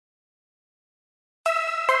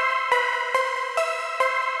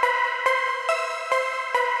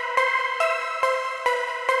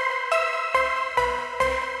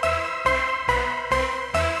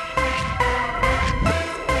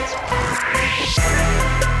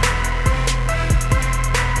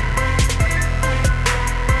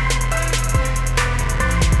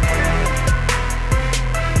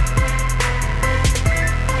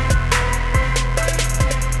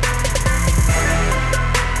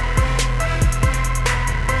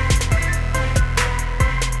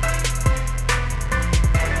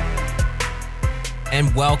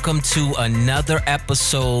welcome to another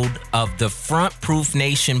episode of the Front Proof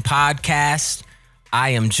Nation podcast. I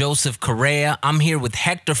am Joseph Correa. I'm here with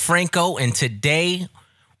Hector Franco, and today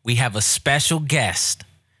we have a special guest,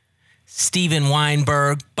 Stephen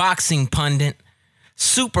Weinberg, boxing pundit,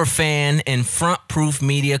 super fan, and Front Proof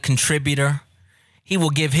Media contributor. He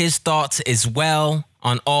will give his thoughts as well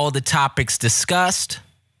on all the topics discussed.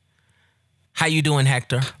 How you doing,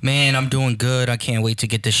 Hector? Man, I'm doing good. I can't wait to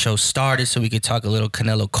get this show started so we could talk a little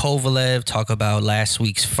Canelo-Kovalev, talk about last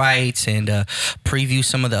week's fights, and preview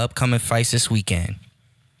some of the upcoming fights this weekend.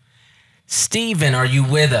 Stephen, are you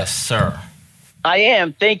with us, sir? I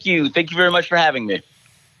am. Thank you. Thank you very much for having me.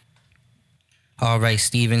 All right,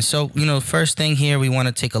 Steven. So, first thing here, we want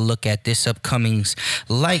to take a look at this upcoming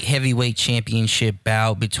light heavyweight championship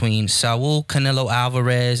bout between Saul Canelo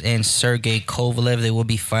Alvarez and Sergey Kovalev. They will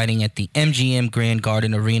be fighting at the MGM Grand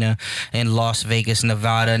Garden Arena in Las Vegas,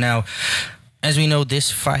 Nevada. Now, as we know, this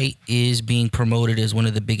fight is being promoted as one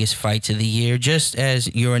of the biggest fights of the year. Just as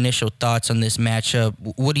your initial thoughts on this matchup,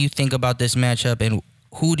 what do you think about this matchup, and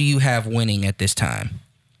who do you have winning at this time?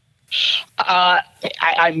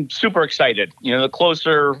 I'm super excited. The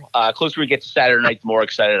closer we get to Saturday night, the more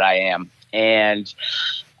excited I am. And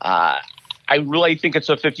I really think it's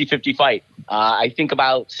a 50-50 fight. I think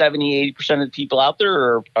about 70-80% of the people out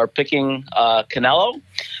there are picking Canelo.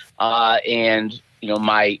 And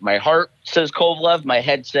my heart says Kovalev, my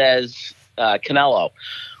head says Canelo.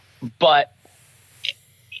 But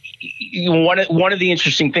one of the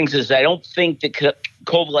interesting things is I don't think that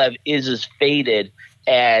Kovalev is as faded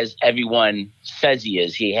as everyone says he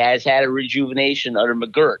is. He has had a rejuvenation under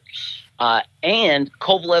McGirt. And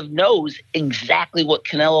Kovalev knows exactly what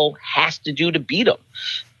Canelo has to do to beat him.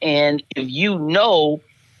 And if you know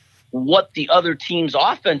what the other team's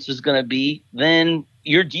offense is going to be, then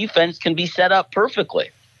your defense can be set up perfectly.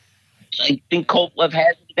 I think Kovalev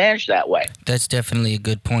has an advantage that way. That's definitely a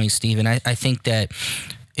good point, Stephen. I think that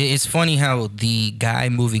it's funny how the guy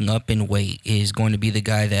moving up in weight is going to be the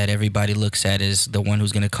guy that everybody looks at as the one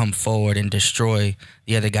who's going to come forward and destroy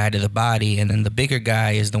the other guy to the body. And then the bigger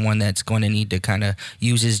guy is the one that's going to need to kind of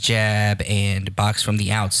use his jab and box from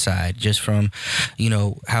the outside, just from,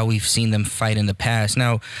 how we've seen them fight in the past.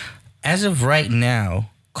 Now, as of right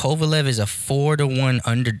now, Kovalev is a 4-1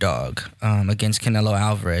 underdog against Canelo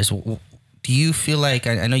Alvarez. Do you feel like,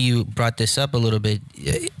 I know you brought this up a little bit,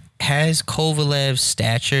 has Kovalev's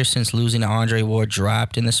stature since losing to Andre Ward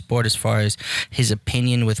dropped in the sport as far as his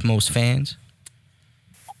opinion with most fans?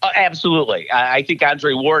 Absolutely. I think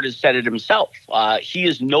Andre Ward has said it himself. He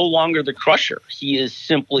is no longer the crusher. He is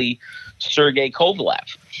simply Sergey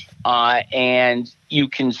Kovalev. And you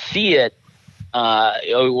can see it,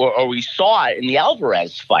 or we saw it in the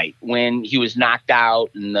Alvarez fight when he was knocked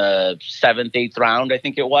out in the 7th, 8th round, I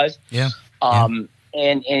think it was. Yeah.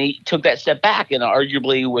 And he took that step back, and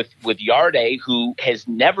arguably with Yarde, who has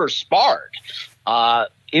never sparred,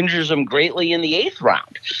 injures him greatly in the 8th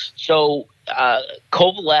round. So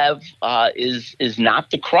Kovalev is not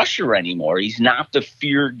the crusher anymore. He's not the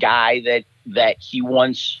feared guy that he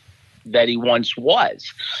once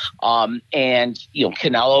was. And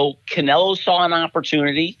Canelo saw an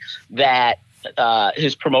opportunity that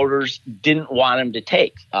his promoters didn't want him to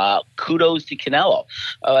take. Kudos to Canelo.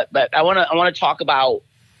 But I want to talk about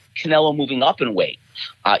Canelo moving up in weight.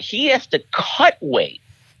 He has to cut weight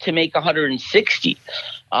to make 160.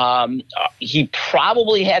 He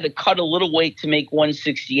probably had to cut a little weight to make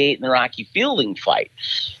 168 in the Rocky Fielding fight.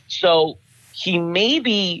 So he may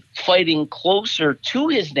be fighting closer to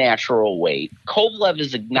his natural weight. Kovalev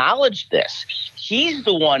has acknowledged this. He's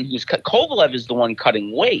the one Kovalev is the one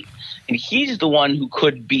cutting weight, and he's the one who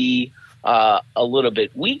could be a little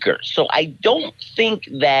bit weaker. So I don't think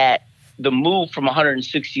that the move from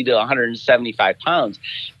 160 to 175 pounds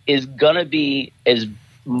is going to be as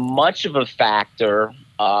much of a factor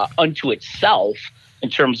unto itself in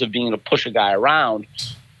terms of being able to push a guy around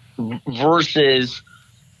versus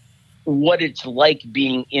what it's like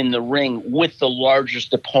being in the ring with the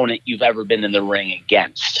largest opponent you've ever been in the ring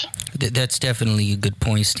against. That's definitely a good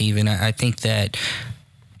point, Stephen. I think that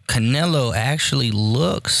Canelo actually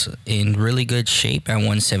looks in really good shape at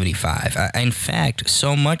 175. In fact,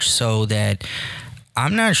 so much so that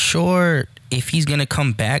I'm not sure if he's going to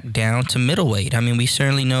come back down to middleweight. I mean, we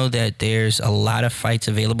certainly know that there's a lot of fights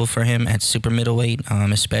available for him at super middleweight,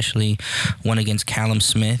 especially one against Callum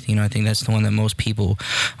Smith. I think that's the one that most people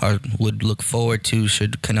would look forward to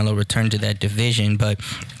should Canelo return to that division. But,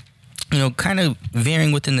 kind of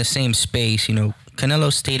veering within the same space,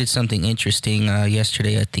 Canelo stated something interesting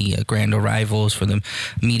yesterday at the Grand Arrivals for the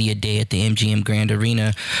media day at the MGM Grand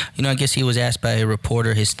Arena. I guess he was asked by a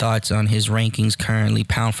reporter his thoughts on his rankings currently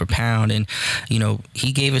pound for pound, and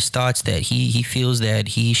he gave his thoughts that he feels that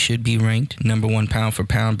he should be ranked number one pound for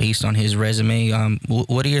pound based on his resume.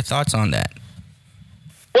 What are your thoughts on that?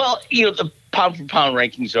 Well, the pound for pound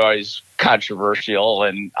rankings are always controversial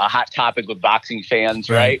and a hot topic with boxing fans,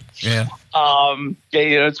 right? Yeah.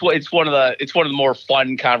 It's one of the more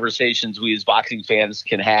fun conversations we as boxing fans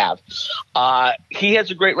can have. He has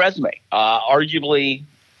a great resume. Arguably,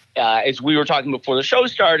 as we were talking before the show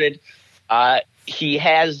started, he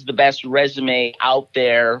has the best resume out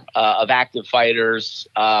there of active fighters,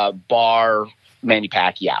 bar Manny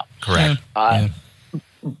Pacquiao. Correct.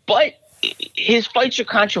 But his fights are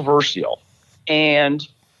controversial, and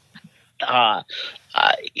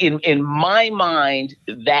in my mind,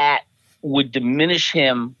 that would diminish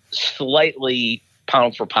him slightly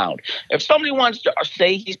pound for pound. If somebody wants to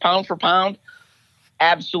say he's pound for pound,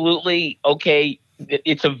 absolutely okay.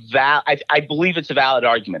 It's I believe it's a valid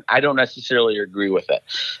argument. I don't necessarily agree with it.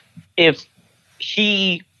 If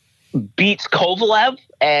he beats Kovalev,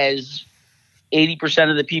 as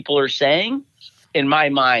 80% of the people are saying, in my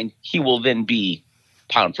mind, he will then be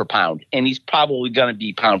pound for pound, and he's probably going to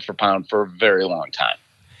be pound for pound for a very long time.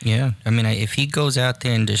 Yeah, I mean, if he goes out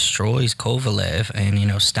there and destroys Kovalev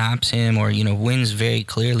and, stops him or, wins very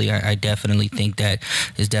clearly, I definitely think that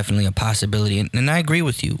is definitely a possibility. And I agree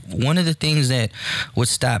with you. One of the things that would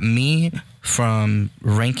stop me from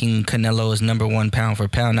ranking Canelo as number one pound for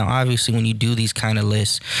pound. Now, obviously, when you do these kind of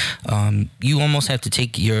lists, you almost have to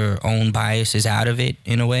take your own biases out of it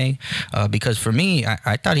in a way. Because for me,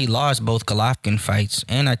 I thought he lost both Golovkin fights,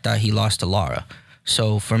 and I thought he lost to Lara.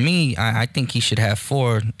 So for me, I think he should have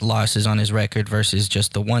 4 losses on his record versus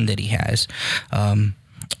just the one that he has.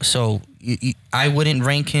 So I wouldn't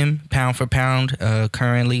rank him pound for pound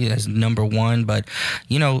currently as number one. But,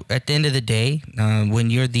 at the end of the day,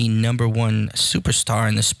 when you're the number one superstar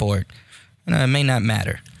in the sport, it may not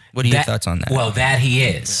matter. What are your thoughts on that? Well, that he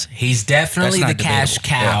is. He's definitely the cash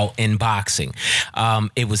cow in boxing.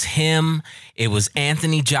 It was him. It was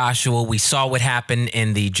Anthony Joshua. We saw what happened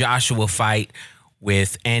in the Joshua fight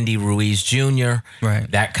with Andy Ruiz Jr. Right.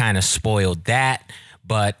 That kind of spoiled that.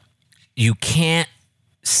 But you can't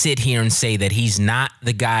sit here and say that he's not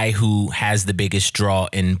the guy who has the biggest draw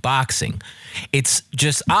in boxing. It's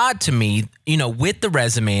just odd to me, with the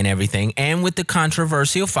resume and everything and with the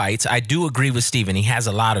controversial fights. I do agree with Steven. He has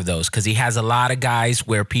a lot of those because he has a lot of guys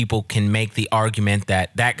where people can make the argument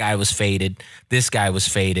that guy was faded, this guy was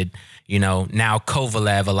faded. Now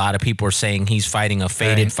Kovalev, a lot of people are saying he's fighting a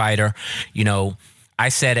faded fighter. I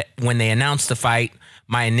said when they announced the fight,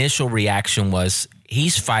 my initial reaction was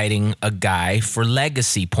he's fighting a guy for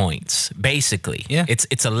legacy points, basically. Yeah.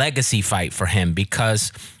 It's a legacy fight for him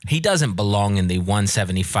because he doesn't belong in the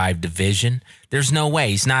 175 division. There's no way.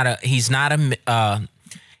 He's not a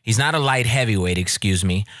light heavyweight, excuse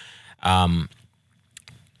me. I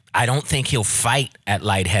don't think he'll fight at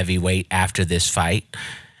light heavyweight after this fight.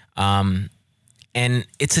 And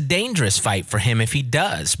it's a dangerous fight for him if he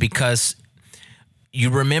does, because you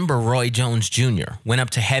remember Roy Jones Jr. went up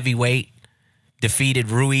to heavyweight, defeated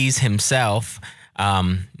Ruiz himself,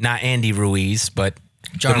 not Andy Ruiz, but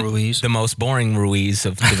John Ruiz, the most boring Ruiz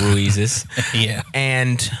of the Ruizes. Yeah.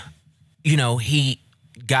 And, he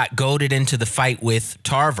got goaded into the fight with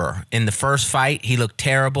Tarver. In the first fight, he looked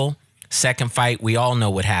terrible. Second fight, we all know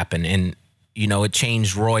what happened. And, it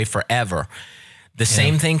changed Roy forever. The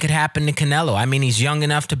same thing could happen to Canelo. I mean, he's young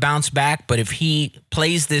enough to bounce back, but if he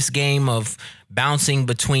plays this game of bouncing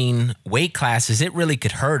between weight classes, it really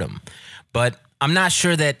could hurt him. But I'm not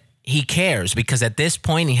sure that he cares, because at this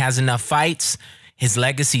point he has enough fights. His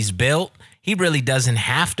legacy's built. He really doesn't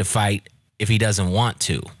have to fight if he doesn't want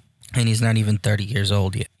to. And he's not even 30 years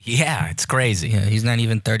old yet. Yeah, it's crazy. Yeah, he's not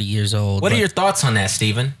even 30 years old. What are your thoughts on that,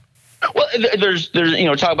 Steven? Well, there's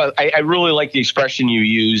talk about. I really like the expression you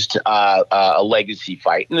used, a legacy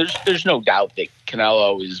fight, and there's no doubt that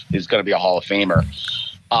Canelo is going to be a Hall of Famer.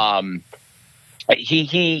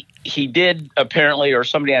 He did apparently, or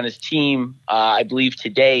somebody on his team, I believe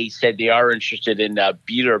today, said they are interested in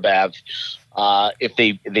Beaterbev if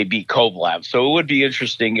they beat Kovalev. So it would be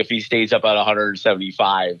interesting if he stays up at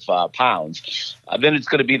 175 pounds. Then it's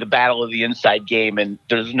going to be the battle of the inside game, and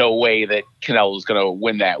there's no way that Canelo is going to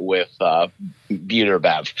win that with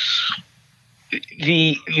Beaterbev.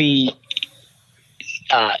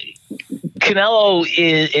 Canelo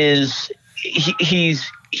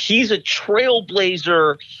he's a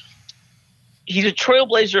trailblazer. He's a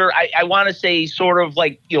trailblazer. I want to say sort of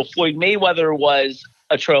like Floyd Mayweather was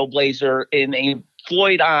a trailblazer in a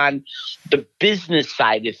Floyd, on the business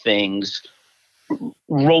side of things,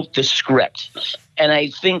 wrote the script. And I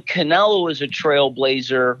think Canelo is a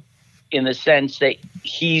trailblazer in the sense that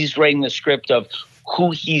he's writing the script of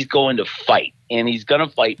who he's going to fight. And he's going to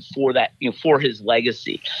fight for that, for his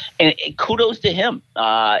legacy. And kudos to him.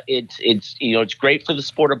 It's great for the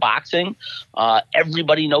sport of boxing.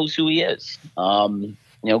 Everybody knows who he is.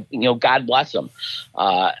 God bless him.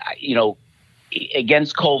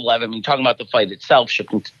 Against Kovalev, I mean, talking about the fight itself,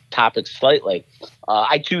 shifting topics slightly,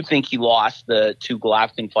 I too think he lost the two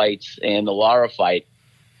Golovkin fights and the Lara fight.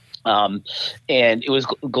 And it was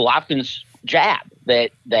Golovkin's jab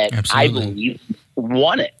that I believe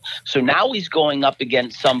won it. So now he's going up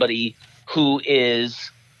against somebody who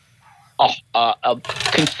is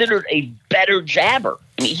considered a better jabber.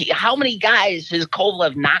 I mean, how many guys has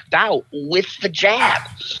Kovalev knocked out with the jab?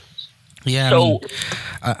 Yeah, so,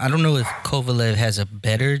 I don't know if Kovalev has a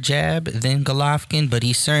better jab than Golovkin, but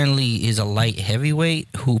he certainly is a light heavyweight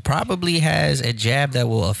who probably has a jab that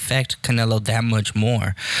will affect Canelo that much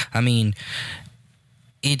more. I mean,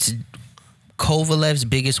 it's Kovalev's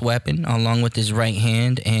biggest weapon, along with his right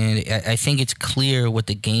hand, and I think it's clear what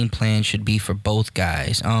the game plan should be for both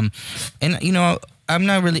guys. You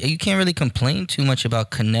can't really complain too much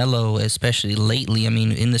about Canelo, especially lately. I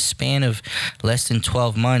mean, in the span of less than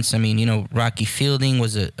 12 months, I mean, Rocky Fielding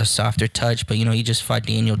was a softer touch, but, he just fought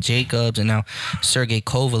Daniel Jacobs and now Sergey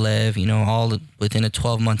Kovalev, all within a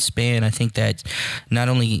 12-month span. I think that's not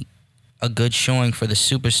only a good showing for the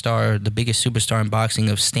superstar, the biggest superstar in boxing,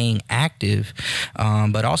 of staying active,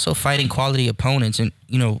 but also fighting quality opponents. And,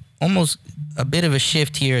 almost a bit of a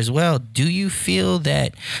shift here as well. Do you feel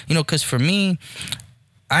that, because for me,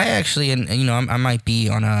 I actually, I might be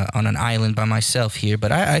on an island by myself here,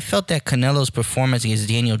 but I felt that Canelo's performance against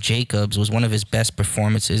Daniel Jacobs was one of his best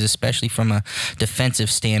performances, especially from a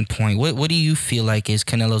defensive standpoint. What do you feel like is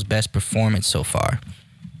Canelo's best performance so far?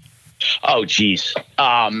 Oh, geez.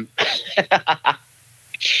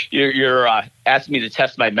 You're asking me to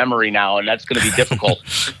test my memory now, and that's going to be difficult.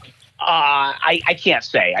 I can't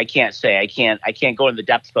say. I can't go in the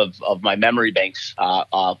depth of my memory banks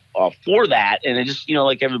for that. And it just,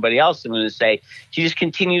 like everybody else, I'm going to say he just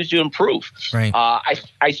continues to improve. Right.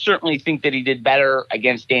 I certainly think that he did better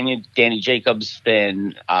against Danny Jacobs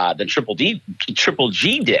than Triple G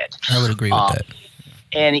did. I would agree with that.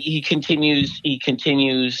 And he continues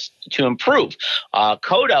to improve.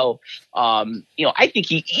 Cotto, I think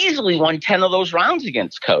he easily won 10 of those rounds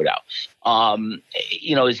against Cotto.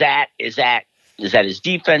 Is that his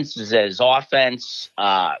defense? Is that his offense?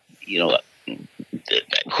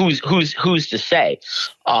 Who's to say?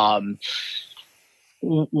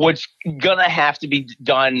 What's gonna have to be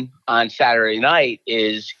done on Saturday night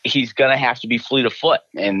is he's gonna have to be fleet of foot,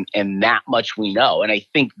 and that much we know. And I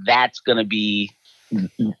think that's gonna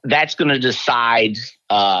decide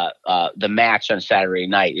the match on Saturday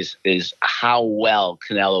night is how well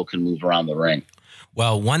Canelo can move around the ring.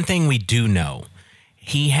 Well, one thing we do know,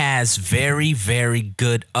 he has very, very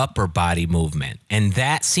good upper body movement, and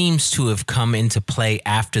that seems to have come into play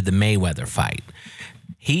after the Mayweather fight.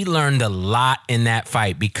 He learned a lot in that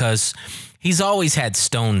fight because he's always had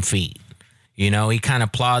stone feet. He kind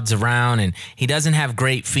of plods around and he doesn't have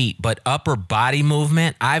great feet, but upper body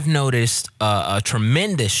movement, I've noticed a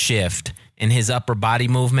tremendous shift in his upper body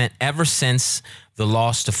movement ever since the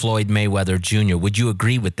loss to Floyd Mayweather Jr. Would you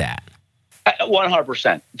agree with that?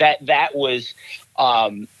 100%. That was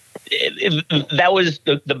the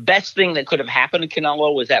best thing that could have happened to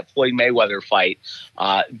Canelo was that Floyd Mayweather fight,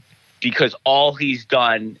 because all he's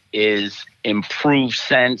done is improve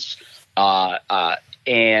sense,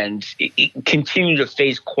 and continue to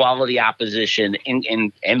face quality opposition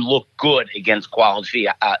and look good against quality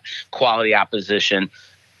opposition,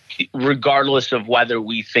 regardless of whether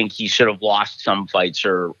we think he should have lost some fights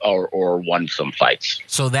or won some fights.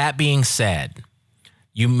 So that being said,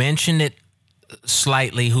 you mentioned it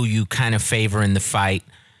slightly who you kind of favor in the fight.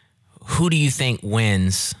 Who do you think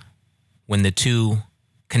wins when the two,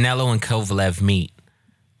 Canelo and Kovalev, meet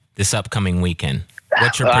this upcoming weekend?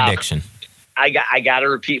 What's your prediction? I got to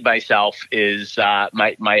repeat myself. Is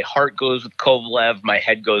my heart goes with Kovalev, my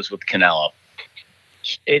head goes with Canelo.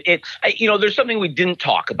 There's something we didn't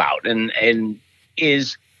talk about, and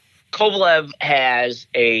is Kovalev has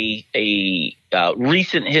a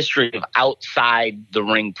recent history of outside the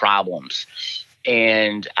ring problems,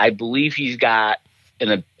 and I believe he's got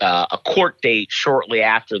a court date shortly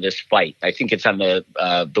after this fight. I think it's on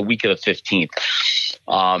the week of the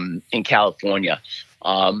 15th in California.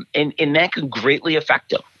 And that could greatly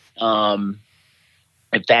affect him.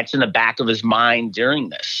 if that's in the back of his mind during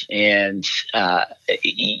this, and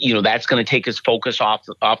that's going to take his focus off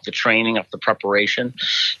the training, off the preparation,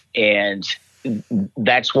 and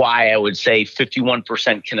that's why I would say 51%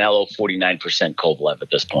 Canelo, 49% Kovalev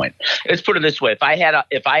at this point. Let's put it this way: if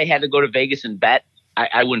I had to go to Vegas and bet,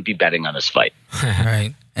 I wouldn't be betting on this fight.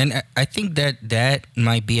 Right. And I think that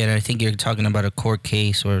might be it. I think you're talking about a court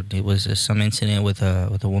case, or it was some incident with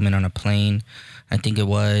a woman on a plane. I think it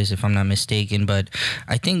was, if I'm not mistaken. But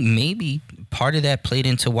I think maybe part of that played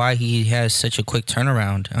into why he has such a quick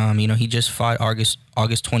turnaround. He just fought August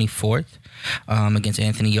 24th against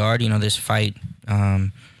Anthony Yard. This fight,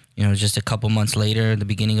 just a couple months later, the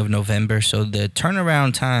beginning of November. So the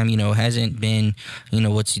turnaround time, hasn't been,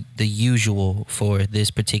 what's the usual for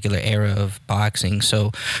this particular era of boxing.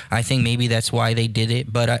 So I think maybe that's why they did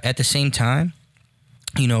it. But at the same time,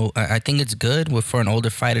 I think it's good for an older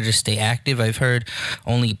fighter to stay active. I've heard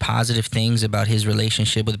only positive things about his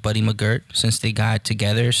relationship with Buddy McGirt since they got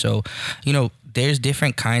together. So, there's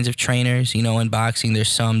different kinds of trainers, in boxing. There's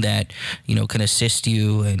some that, can assist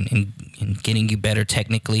you in getting you better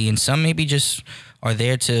technically, and some maybe just are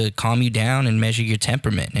there to calm you down and measure your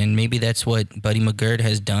temperament. And maybe that's what Buddy McGirt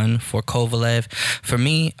has done for Kovalev. For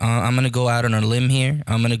me, I'm going to go out on a limb here.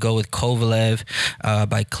 I'm going to go with Kovalev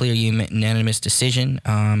by clear unanimous decision.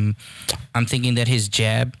 I'm thinking that his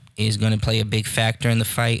jab is going to play a big factor in the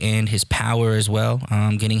fight, and his power as well.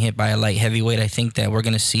 Getting hit by a light heavyweight, I think that we're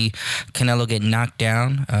going to see Canelo get knocked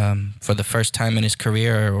down for the first time in his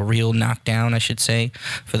career, or a real knockdown, I should say,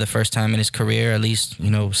 for the first time in his career, at least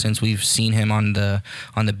since we've seen him on the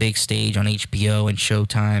big stage on HBO and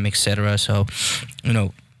Showtime, etc. So,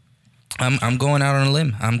 I'm going out on a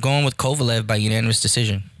limb. I'm going with Kovalev by unanimous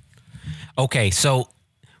decision. Okay, so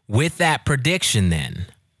with that prediction, then.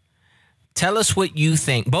 Tell us what you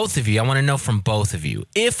think, both of you. I want to know from both of you.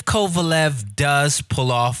 If Kovalev does pull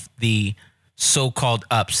off the so-called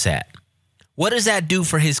upset, what does that do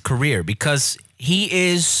for his career? Because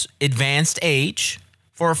he is advanced age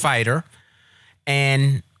for a fighter.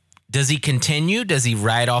 And does he continue? Does he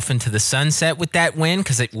ride off into the sunset with that win?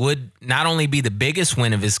 Because it would not only be the biggest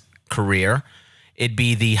win of his career, it'd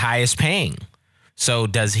be the highest paying. So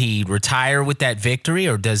does he retire with that victory,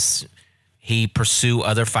 or does he pursue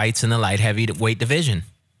other fights in the light heavyweight division?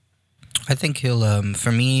 I think he'll,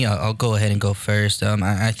 for me, I'll go ahead and go first.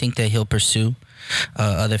 I think that he'll pursue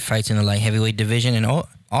other fights in the light heavyweight division. And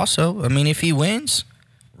also, if he wins,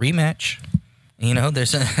 rematch.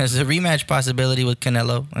 There's a rematch possibility with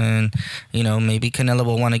Canelo. And, maybe Canelo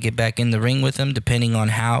will want to get back in the ring with him, depending on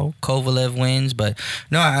how Kovalev wins. But,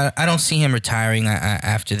 no, I don't see him retiring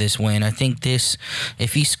after this win. I think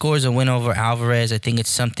if he scores a win over Alvarez, I think it's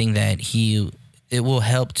something that it will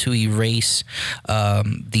help to erase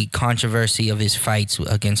the controversy of his fights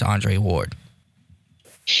against Andre Ward.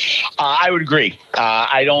 I would agree.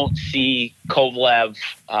 I don't see Kovalev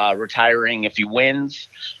retiring if he wins.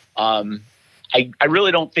 I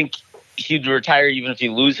really don't think he'd retire even if he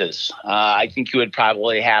loses. I think he would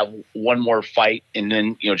probably have one more fight and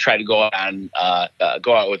then try to go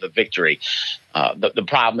out with a victory. The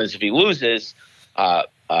problem is if he loses, who's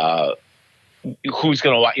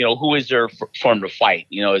going to who is there for him to fight?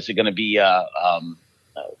 Is it going to be the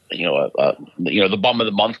bum of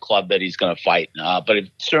the month club that he's going to fight? But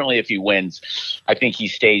certainly if he wins, I think he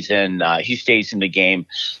stays in the game.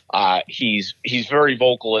 He's very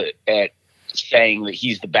vocal at saying that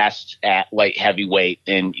he's the best at light heavyweight,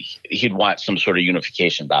 and he'd want some sort of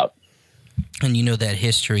unification bout. And that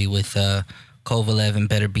history with Kovalev and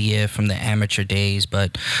Beterbiev from the amateur days.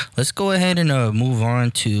 But let's go ahead and move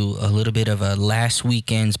on to a little bit of last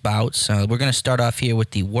weekend's bouts. We're going to start off here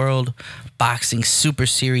with the World Boxing Super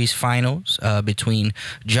Series finals between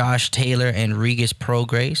Josh Taylor and Regis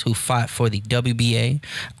Prograis, who fought for the WBA,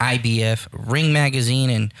 IBF, Ring Magazine,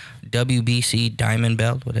 and WBC Diamond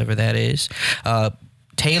Belt, whatever that is.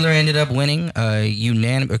 Taylor ended up winning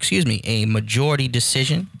a majority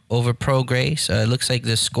decision over Prograis. It looks like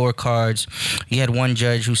the scorecards, he had one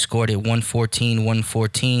judge who scored it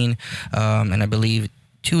 114, and I believe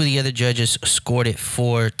two of the other judges scored it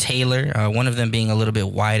for Taylor, one of them being a little bit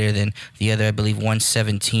wider than the other. I believe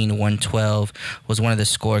 117, 112 was one of the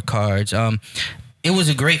scorecards. It was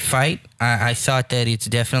a great fight. I thought that it's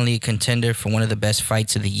definitely a contender for one of the best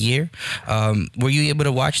fights of the year. Were you able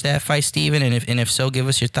to watch that fight, Steven? And if so, give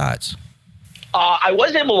us your thoughts. I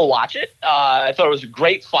was able to watch it. I thought it was a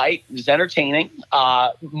great fight. It was entertaining.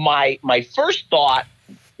 My first thought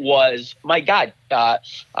was, my God,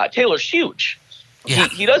 Taylor's huge. Yeah.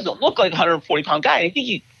 He doesn't look like a 140-pound guy. I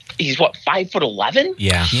think he's what, 5'11"?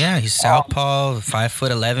 Yeah, he's southpaw,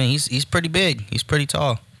 5'11". He's pretty big. He's pretty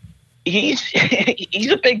tall.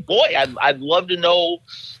 he's a big boy. I'd love to know.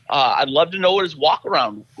 I'd love to know what his walk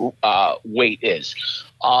around weight is.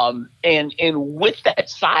 And with that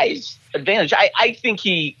size advantage, I think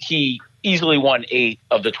he easily won 8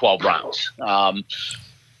 of the 12 rounds.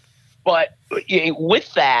 But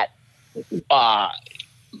with that,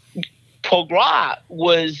 Prograis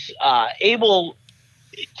was able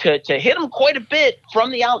to hit him quite a bit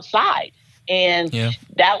from the outside. And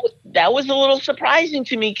that was a little surprising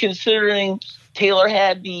to me, considering Taylor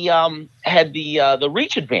had the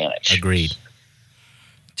reach advantage. Agreed.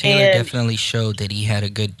 Taylor definitely showed that he had a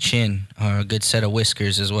good chin or a good set of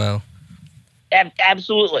whiskers as well.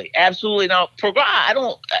 Absolutely. Now,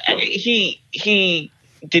 Prograis,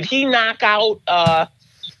 did he knock out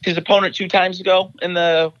his opponent 2 times ago in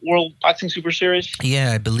the World Boxing Super Series?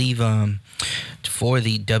 Yeah, I believe for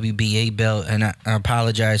the WBA belt, and I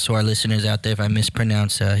apologize to our listeners out there if I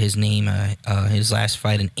mispronounce his name. His last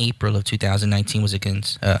fight in April of 2019 was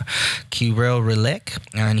against Kirill Relek,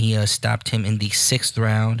 and he stopped him in the 6th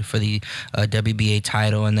round for the WBA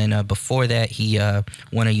title. And then before that, he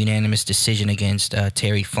won a unanimous decision against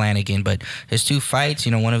Terry Flanagan. But his 2 fights,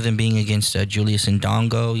 one of them being against Julius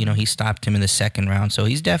Ndongo, he stopped him in the 2nd round. So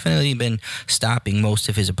he's definitely been stopping most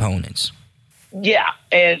of his opponents. Yeah,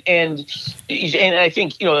 and I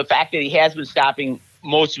think the fact that he has been stopping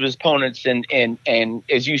most of his opponents, and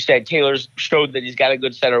as you said, Taylor's showed that he's got a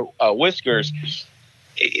good set of whiskers.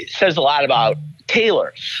 It says a lot about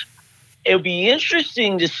Taylor. It'll be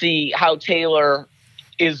interesting to see how Taylor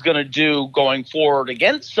is going to do going forward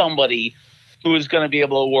against somebody who is going to be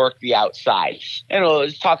able to work the outside. And I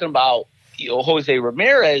was talking about Jose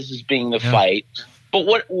Ramirez as being the fight,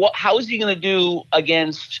 but how is he going to do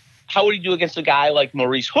against? How would he do against a guy like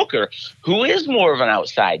Maurice Hooker, who is more of an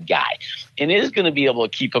outside guy and is going to be able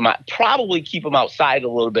to keep him outside a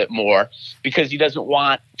little bit more, because he doesn't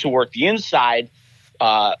want to work the inside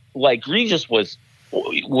like Regis was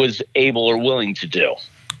able or willing to do.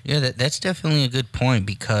 Yeah, that's definitely a good point,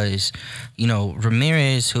 because,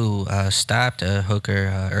 Ramirez, who stopped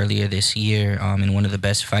Hooker earlier this year in one of the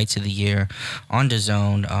best fights of the year on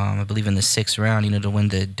DAZN, I believe in the 6th round, to win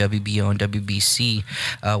the WBO and WBC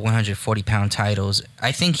 140-pound titles.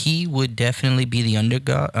 I think he would definitely be the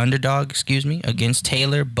underdog, against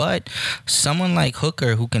Taylor, but someone like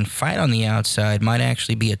Hooker who can fight on the outside might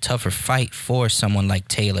actually be a tougher fight for someone like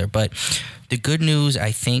Taylor. But the good news,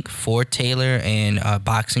 I think, for Taylor and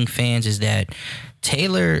boxing fans is that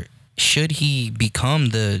Taylor, should he become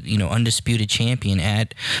the undisputed champion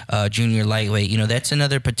at junior lightweight, that's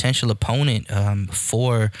another potential opponent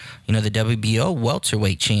for the WBO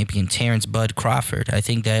welterweight champion Terrence Bud Crawford. I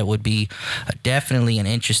think that would be definitely an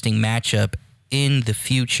interesting matchup in the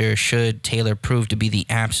future, should Taylor prove to be the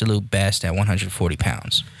absolute best at 140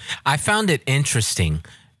 pounds. I found it interesting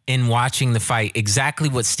in watching the fight, exactly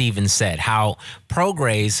what Steven said, how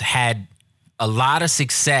Prograis had a lot of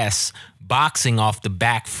success boxing off the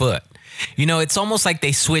back foot. It's almost like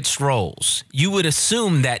they switched roles. You would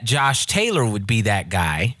assume that Josh Taylor would be that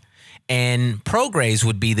guy and Prograis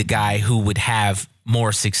would be the guy who would have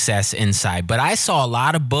more success inside. But I saw a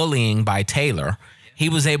lot of bullying by Taylor. He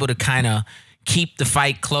was able to kind of keep the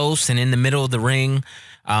fight close and in the middle of the ring.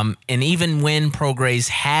 And even when Prograis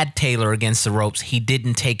had Taylor against the ropes, he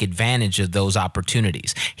didn't take advantage of those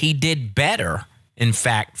opportunities. He did better, in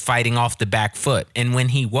fact, fighting off the back foot. And when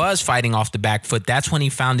he was fighting off the back foot, that's when he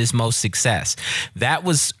found his most success. That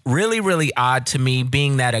was really, really odd to me,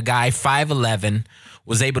 being that a guy 5'11"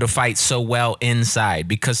 was able to fight so well inside,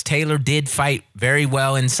 because Taylor did fight very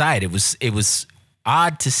well inside. It was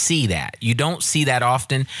odd to see that. You don't see that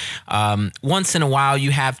often. Once in a while,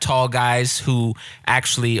 you have tall guys who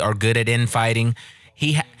actually are good at infighting.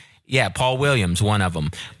 Paul Williams, one of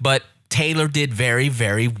them. But Taylor did very,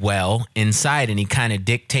 very well inside, and he kind of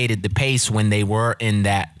dictated the pace when they were in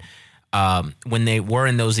that. When they were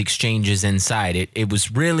in those exchanges inside. It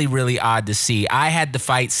was really, really odd to see. I had the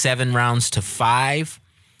fight 7-5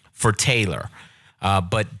 for Taylor,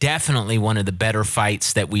 but definitely one of the better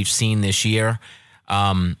fights that we've seen this year.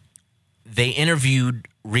 They interviewed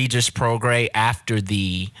Regis Prograis after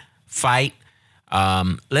the fight.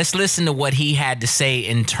 Let's listen to what he had to say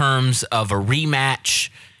in terms of a rematch,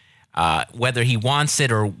 whether he wants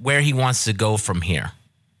it or where he wants to go from here.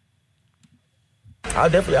 I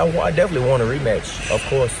definitely want a rematch, of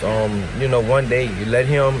course. One day you let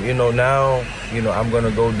him, now, I'm going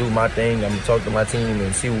to go do my thing. I'm going to talk to my team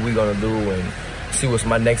and see what we're going to do and see what's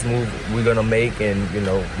my next move we're going to make, and,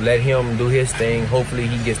 let him do his thing. Hopefully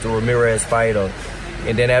he gets the Ramirez fight, and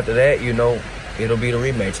then after that, it'll be the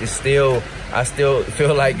rematch. I still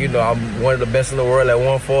feel like, I'm one of the best in the world at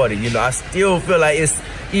 140. I still feel like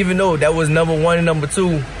even though that was number one and number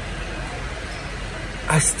two,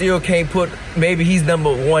 I still can't put, maybe he's number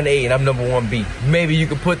 1A and I'm number 1B. Maybe you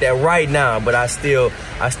could put that right now, but I still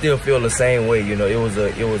feel the same way. You know, it was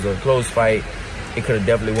a close fight. It could have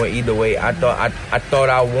definitely went either way. I thought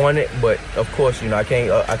I won it, but of course, you know, I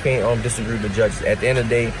can't disagree with the judges. At the end of the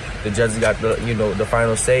day, the judges got the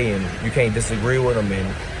final say, and you can't disagree with them,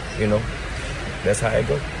 and you know, that's how it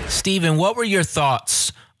goes. Steven, what were your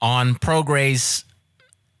thoughts on Prograis'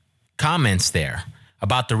 comments there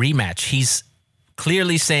about the rematch? He's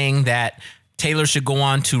clearly saying that Taylor should go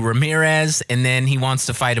on to Ramirez, and then he wants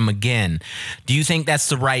to fight him again. Do you think that's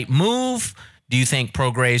the right move? Do you think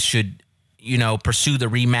Prograis should, pursue the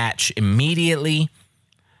rematch immediately?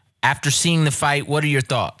 After seeing the fight, what are your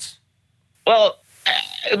thoughts? Well,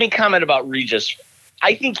 let me comment about Regis.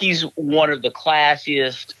 I think he's one of the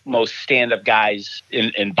classiest, most stand-up guys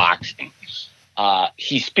in boxing.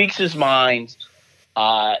 He speaks his mind.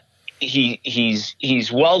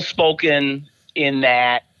 He's well-spoken in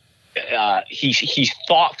that he's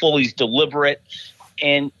thoughtful, he's deliberate,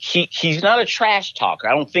 and he's not a trash talker.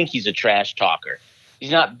 I don't think he's a trash talker. He's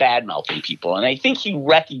not bad-mouthing people. And I think he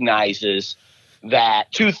recognizes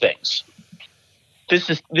that two things. This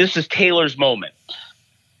is Taylor's moment.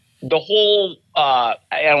 The whole I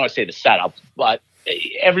don't want to say the setup, but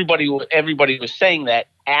everybody was saying that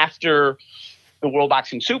after the World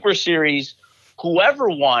Boxing Super Series, whoever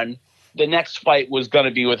won, the next fight was going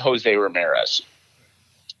to be with Jose Ramirez.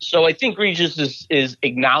 So I think Regis is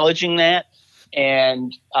acknowledging that,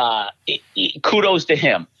 and kudos to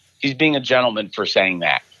him. He's being a gentleman for saying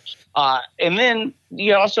that. And then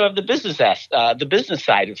you also have the business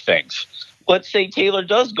side of things. Let's say Taylor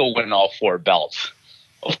does go win all four belts.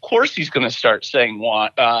 Of course, he's going to start saying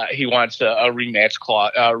he wants a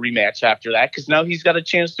rematch after that, because now he's got a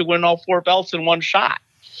chance to win all four belts in one shot.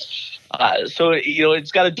 So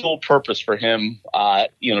it's got a dual purpose for him,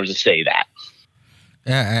 to say that.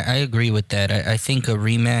 Yeah, I agree with that. I think a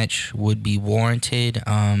rematch would be warranted.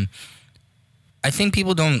 I think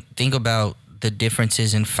people don't think about the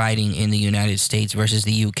differences in fighting in the United States versus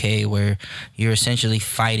the UK, where you're essentially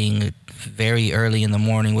fighting very early in the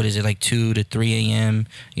morning. What is it, like 2 to 3 a.m.?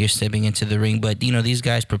 You're stepping into the ring. But, these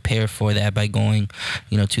guys prepare for that by going,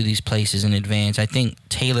 to these places in advance. I think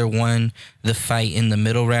Taylor won the fight in the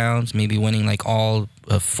middle rounds, maybe winning like all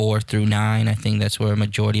of 4 through 9. I think that's where a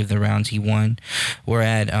majority of the rounds he won were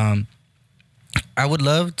at. I would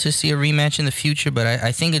love to see a rematch in the future, but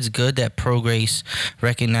I think it's good that Prograis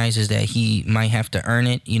recognizes that he might have to earn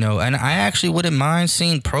it, and I actually wouldn't mind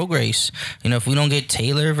seeing Prograis. If we don't get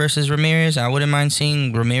Taylor versus Ramirez, I wouldn't mind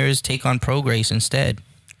seeing Ramirez take on Prograis instead.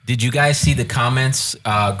 Did you guys see the comments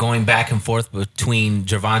going back and forth between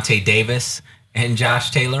Gervonta Davis and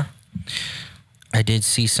Josh Taylor? I did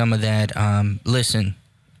see some of that. Listen,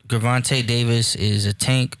 Gervonta Davis is a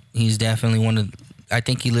tank. He's definitely I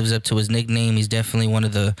think he lives up to his nickname. He's definitely one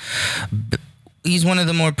of the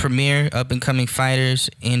more premier up-and-coming fighters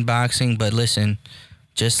in boxing. But listen,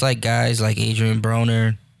 just like guys like Adrian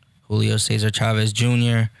Broner, Julio Cesar Chavez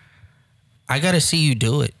Jr., I got to see you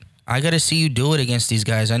do it. I got to see you do it against these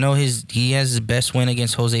guys. I know he has his best win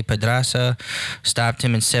against Jose Pedraza, stopped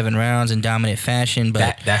him in 7 rounds in dominant fashion.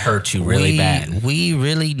 But that hurt you really bad. We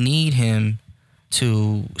really need him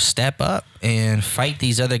to step up and fight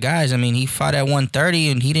these other guys. I mean, he fought at 130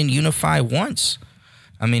 and he didn't unify once.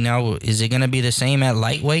 I mean, now is it going to be the same at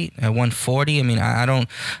lightweight at 140? I mean, I don't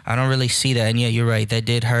really see that. And yeah, you're right, that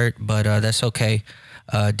did hurt, but that's okay.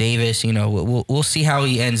 Davis, we'll see how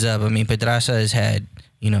he ends up. I mean, Pedraza has had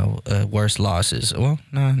worse losses. Well,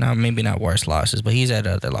 no, maybe not worse losses, but he's had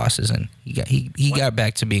other losses, and he got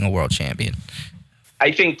back to being a world champion.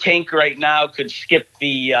 I think Tank right now could skip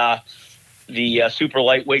the super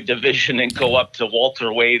lightweight division and go up to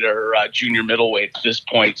welterweight or junior middleweight at this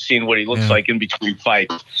point, seeing what he looks like in between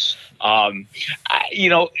fights.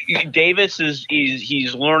 Davis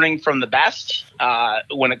he's learning from the best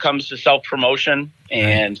when it comes to self-promotion,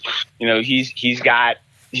 and he's got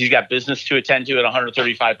business to attend to at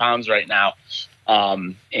 135 pounds right now.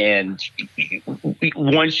 And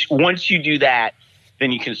once you do that,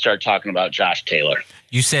 then you can start talking about Josh Taylor.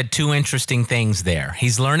 You said 2 interesting things there.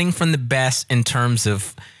 He's learning from the best in terms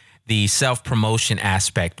of the self-promotion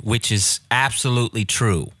aspect, which is absolutely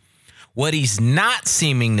true. What he's not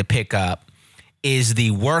seeming to pick up is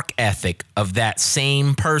the work ethic of that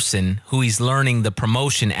same person who he's learning the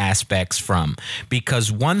promotion aspects from.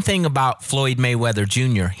 Because one thing about Floyd Mayweather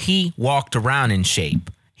Jr., he walked around in shape.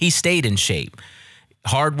 He stayed in shape.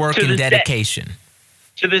 Hard work and dedication.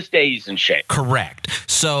 To this day, he's in shape. Correct.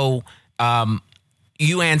 So,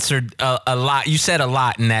 you answered a lot. You said a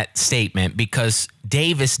lot in that statement because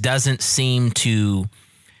Davis doesn't seem to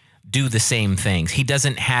do the same things. He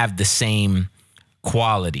doesn't have the same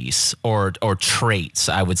qualities or traits,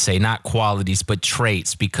 I would say. Not qualities, but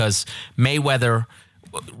traits, because Mayweather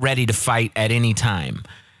ready to fight at any time.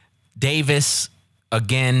 Davis,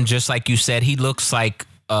 again, just like you said, he looks like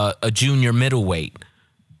a junior middleweight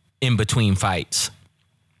in between fights.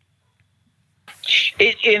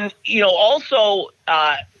 Larry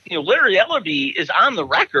Ellerby is on the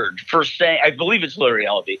record for saying, I believe it's Larry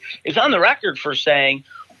Ellerby, is on the record for saying,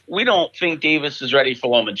 we don't think Davis is ready for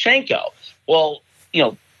Lomachenko. Well,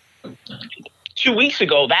 2 weeks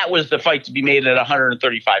ago, that was the fight to be made at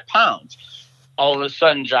 135 pounds. All of a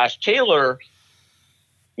sudden, Josh Taylor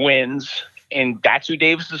wins, and that's who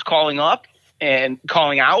Davis is calling up and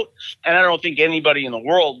calling out. And I don't think anybody in the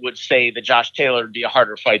world would say that Josh Taylor would be a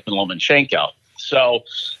harder fight than Lomachenko. So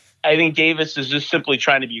I think Davis is just simply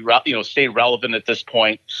trying to be, stay relevant at this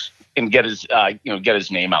point and get his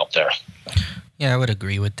name out there. Yeah, I would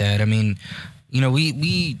agree with that. I mean,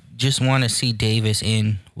 we just want to see Davis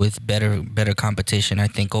in with better competition. I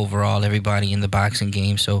think overall, everybody in the boxing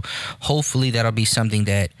game. So hopefully that'll be something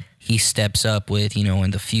that he steps up with,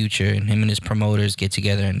 in the future, and him and his promoters get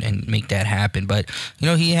together and make that happen. But,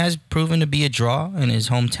 he has proven to be a draw in his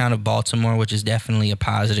hometown of Baltimore, which is definitely a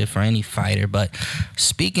positive for any fighter. But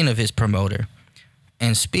speaking of his promoter,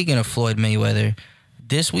 and speaking of Floyd Mayweather,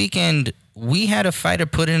 this weekend we had a fighter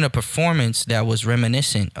put in a performance that was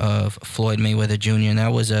reminiscent of Floyd Mayweather Jr., and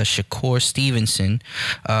that was Shakur Stevenson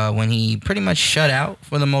when he pretty much shut out,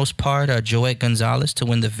 for the most part, Joet Gonzalez to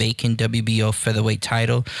win the vacant WBO featherweight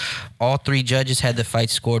title. All three judges had the fight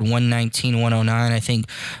scored 119-109. I think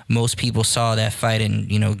most people saw that fight, and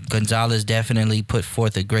Gonzalez definitely put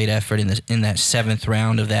forth a great effort in that seventh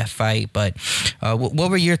round of that fight. But what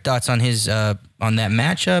were your thoughts on his on that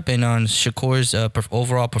matchup and on Shakur's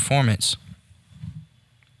overall performance?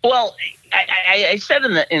 Well, I said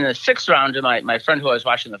in the sixth round to my friend who I was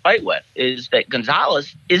watching the fight with, is that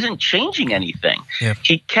Gonzalez isn't changing anything. Yeah.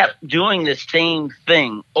 He kept doing the same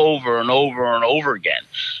thing over and over and over again.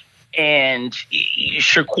 And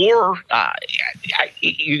Shakur,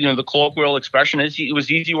 the colloquial expression is it was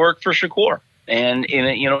easy work for Shakur. And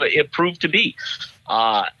it proved to be.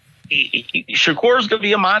 Shakur is going to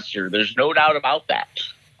be a monster. There's no doubt about that.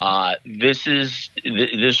 This was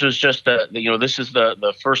just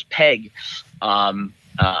the first peg on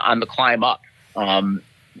the climb up. I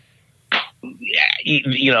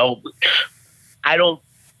don't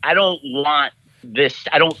want this.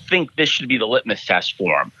 I don't think this should be the litmus test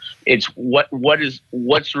for him. It's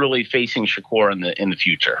what's really facing Shakur in the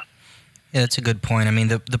future. Yeah, that's a good point. I mean,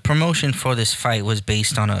 the promotion for this fight was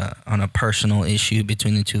based on a personal issue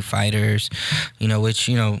between the two fighters, which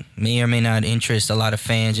may or may not interest a lot of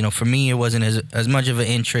fans. For me, it wasn't as much of an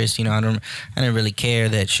interest. I didn't really care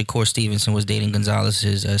that Shakur Stevenson was dating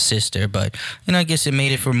Gonzalez's sister, but I guess it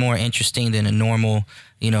made it for more interesting than a normal,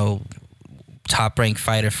 top-ranked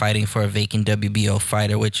fighter fighting for a vacant WBO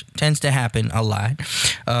fighter, which tends to happen a lot.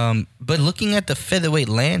 But looking at the featherweight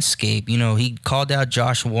landscape, he called out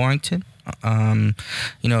Josh Warrington.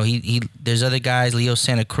 There's other guys, Leo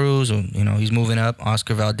Santa Cruz, he's moving up.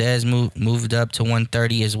 Oscar Valdez moved up to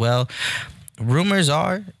 130 as well. Rumors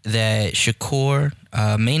are that Shakur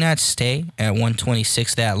may not stay at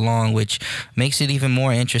 126 that long, which makes it even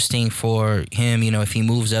more interesting for him, if he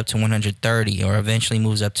moves up to 130 or eventually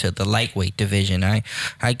moves up to the lightweight division. I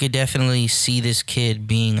could definitely see this kid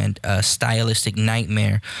being a stylistic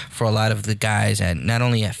nightmare for a lot of the guys, at not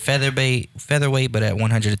only at featherweight, but at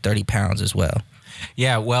 130 pounds as well.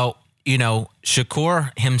 Yeah, well,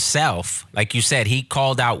 Shakur himself, like you said, he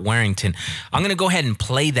called out Warrington. I'm going to go ahead and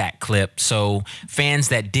play that clip so fans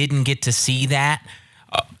that didn't get to see that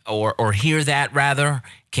or hear that, rather,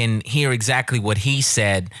 can hear exactly what he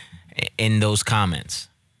said in those comments.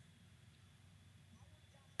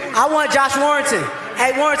 I want Josh Warrington.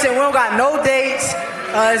 Hey, Warrington, we don't got no dates.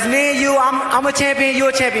 It's me and you. I'm a champion. You're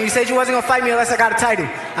a champion. You said you wasn't going to fight me unless I got a title.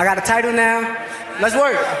 I got a title now. Let's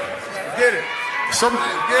work. Get it.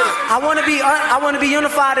 I want to be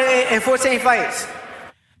unified in 14 fights.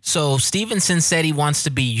 So Stevenson said he wants to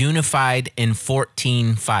be unified in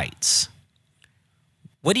 14 fights.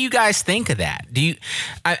 What do you guys think of that?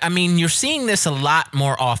 I mean, you're seeing this a lot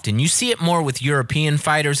more often. You see it more with European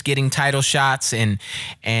fighters getting title shots and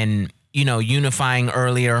unifying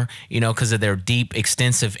earlier, because of their deep,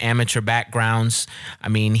 extensive amateur backgrounds. I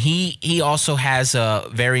mean, he also has a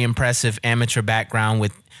very impressive amateur background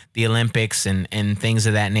with the Olympics and things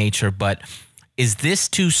of that nature. But is this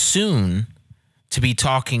too soon to be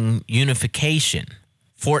talking unification?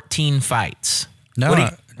 14 fights. No,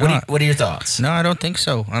 What are your thoughts? No, I don't think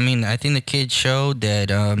so. I mean, I think the kid showed that,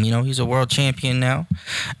 he's a world champion now.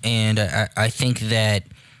 And I think that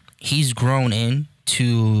he's grown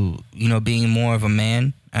into, being more of a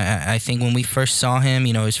man. I think when we first saw him,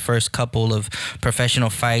 his first couple of professional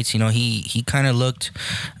fights, he kind of looked,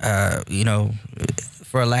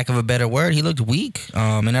 for a lack of a better word, he looked weak.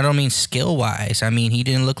 And I don't mean skill-wise. I mean, he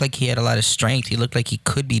didn't look like he had a lot of strength. He looked like he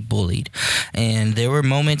could be bullied. And there were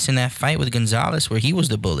moments in that fight with Gonzalez where he was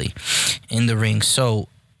the bully in the ring. So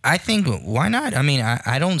I think, why not? I mean,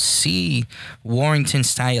 I don't see Warrington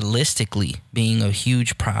stylistically being a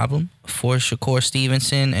huge problem for Shakur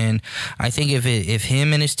Stevenson. And I think if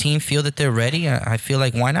him and his team feel that they're ready, I feel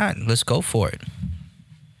like, why not? Let's go for it.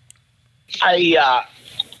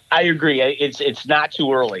 I agree. It's not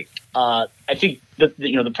too early. I think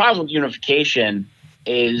the problem with unification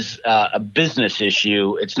is a business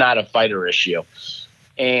issue. It's not a fighter issue.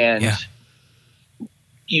 And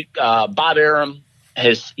Bob Arum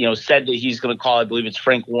has said that he's going to call, I believe it's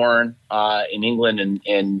Frank Warren in England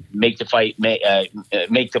and make the fight.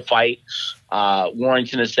 Make the fight.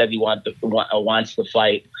 Warrington has said he wants the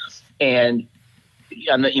fight. And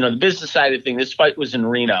on the business side of things, this fight was in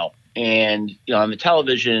Reno. And on the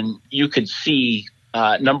television, you could see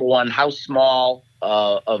number one how small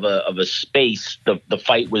of a space the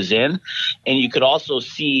fight was in, and you could also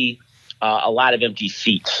see a lot of empty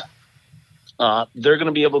seats. They're going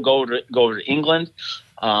to be able to go over to England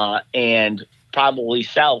and probably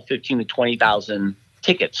sell 15 to 20,000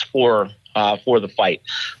 tickets for the fight.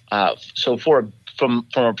 So from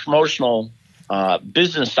a promotional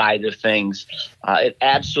business side of things, it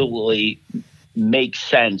absolutely makes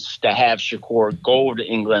sense to have Shakur go over to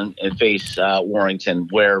England and face Warrington,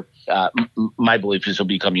 where my belief is he'll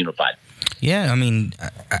become unified. Yeah, I mean,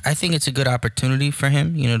 I think it's a good opportunity for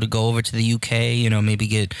him, to go over to the UK, maybe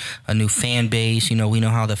get a new fan base. We know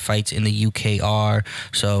how the fights in the UK are.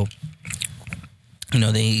 So,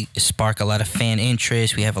 they spark a lot of fan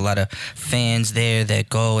interest. We have a lot of fans there that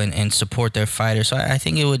go and support their fighters. So I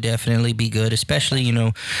think it would definitely be good, especially,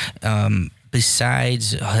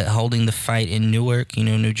 besides holding the fight in Newark,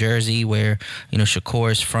 New Jersey, where,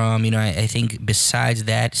 Shakur is from, I think besides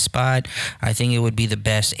that spot, I think it would be the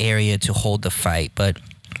best area to hold the fight. But,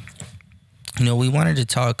 we wanted to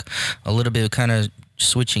talk a little bit, kind of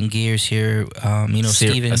switching gears here.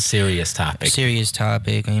 Steven. A serious topic.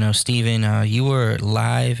 Steven, you were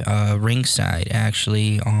live ringside,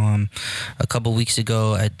 actually, a couple weeks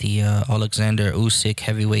ago at the Alexander Usyk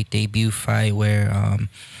heavyweight debut fight where,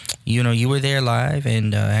 you were there live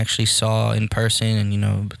and actually saw in person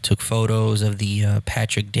and, took photos of the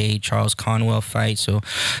Patrick Day, Charles Conwell fight. So,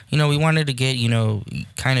 we wanted to get,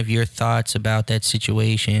 kind of your thoughts about that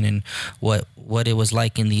situation and what it was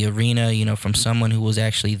like in the arena, from someone who was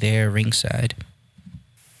actually there ringside.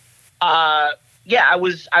 Yeah, I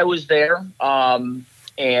was there.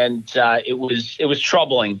 And it was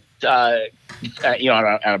troubling. On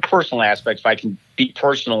a personal aspect, if I can be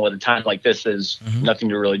personal at a time like this, has nothing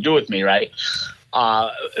to really do with me, right?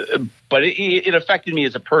 But it affected me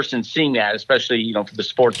as a person seeing that, especially for the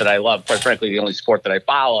sport that I love. Quite frankly, the only sport that I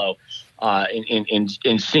follow.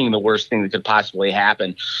 In seeing the worst thing that could possibly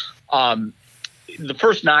happen. The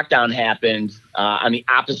first knockdown happened on the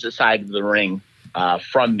opposite side of the ring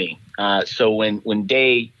from me. So when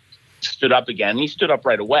Day stood up again, he stood up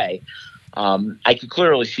right away. I could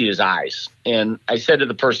clearly see his eyes. And I said to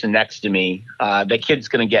the person next to me, that kid's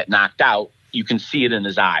going to get knocked out. You can see it in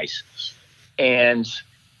his eyes. And,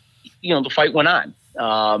 the fight went on.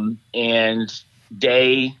 And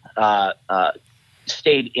Day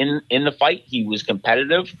stayed in the fight. He was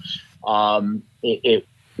competitive.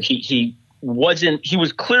 He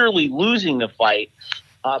was clearly losing the fight,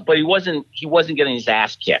 but he wasn't getting his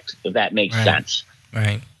ass kicked, if that makes sense.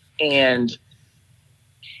 Right. And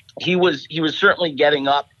he was certainly getting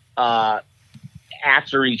up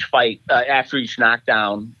after each fight, after each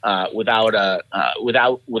knockdown,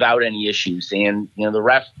 without any issues. And the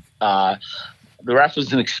ref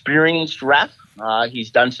was an experienced ref. He's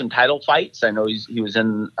done some title fights. I know he was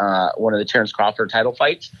in one of the Terrence Crawford title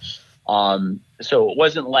fights. So it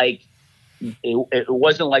wasn't like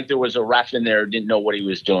there was a ref in there who didn't know what he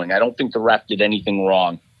was doing. I don't think the ref did anything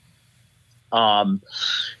wrong.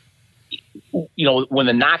 When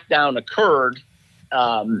the knockdown occurred,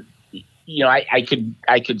 I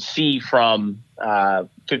could see from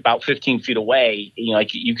about 15 feet away.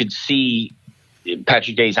 You could see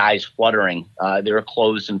Patrick Day's eyes fluttering. They were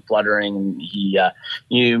closed and fluttering, and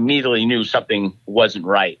you immediately knew something wasn't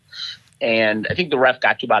right. And I think the ref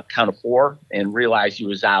got to about the count of 4 and realized he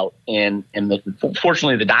was out. And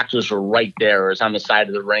fortunately, the doctors were right there. It was on the side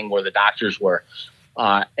of the ring where the doctors were.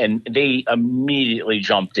 And they immediately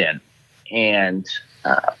jumped in. And,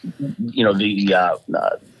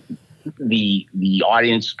 the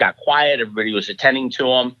audience got quiet. Everybody was attending to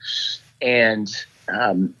him. And,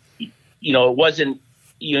 it wasn't,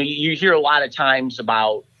 you hear a lot of times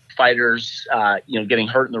about fighters, getting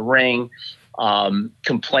hurt in the ring,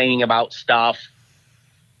 complaining about stuff.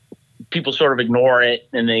 People sort of ignore it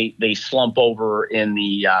and they slump over in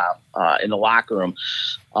the locker room.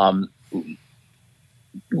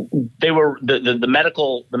 They were the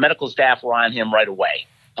medical staff were on him right away.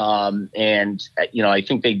 And I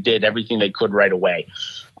think they did everything they could right away.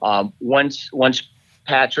 Once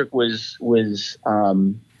Patrick was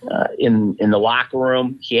in the locker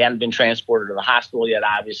room, he hadn't been transported to the hospital yet,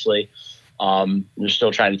 obviously. They're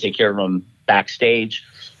still trying to take care of him backstage.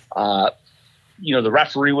 The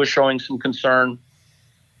referee was showing some concern.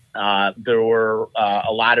 There were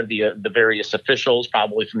a lot of the various officials,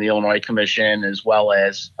 probably from the Illinois Commission, as well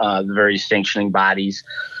as the various sanctioning bodies,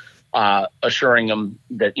 assuring him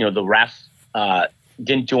that the ref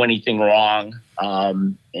didn't do anything wrong,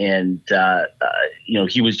 and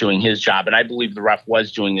he was doing his job. And I believe the ref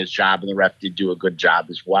was doing his job, and the ref did do a good job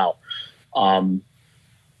as well.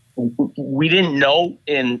 We didn't know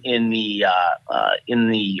in the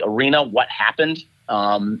arena what happened.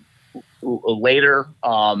 Later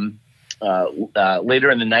in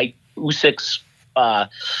the night, Usyk's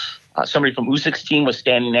somebody from Usyk's team was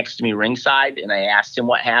standing next to me ringside, and I asked him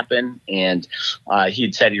what happened, and he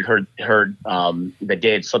had said he heard that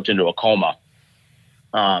Day had slipped into a coma.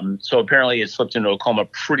 So apparently he had slipped into a coma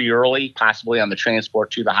pretty early, possibly on the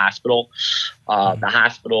transport to the hospital. The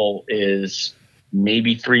hospital is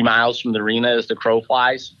maybe 3 miles from the arena as the crow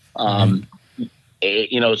flies. And they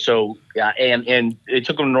took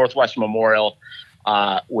him to Northwestern Memorial,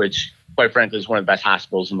 which quite frankly is one of the best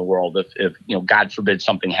hospitals in the world. If God forbid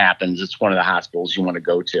something happens, it's one of the hospitals you want to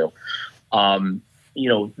go to.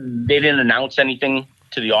 They didn't announce anything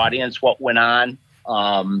to the audience what went on,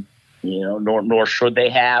 nor should they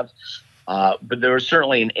have. But there was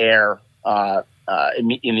certainly an air in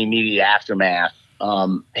the immediate aftermath.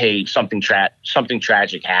 Hey, something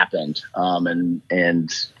tragic happened,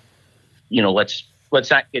 let's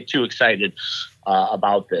not get too excited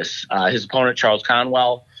about this. His opponent, Charles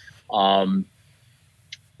Conwell,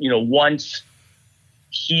 once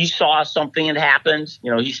he saw something had happened,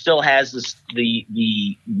 he still has this the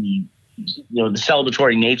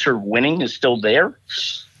celebratory nature of winning is still there,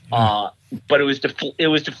 but it was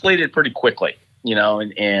deflated pretty quickly.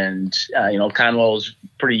 Conwell was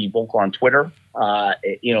pretty vocal on Twitter,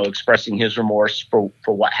 expressing his remorse for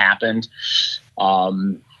what happened.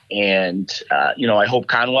 I hope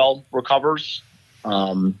Conwell recovers.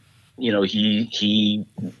 He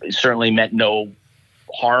certainly meant no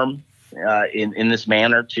harm in this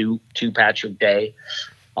manner to Patrick Day.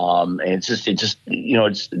 And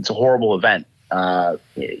it's a horrible event. I'm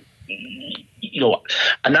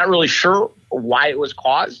not really sure why it was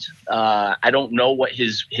caused. I don't know what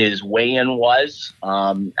his weigh-in was.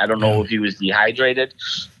 I don't know if he was dehydrated.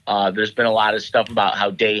 There's been a lot of stuff about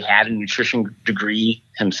how Day had a nutrition degree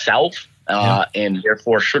himself, and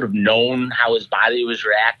therefore should have known how his body was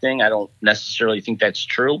reacting. I don't necessarily think that's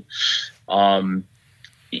true. I'm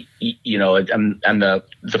the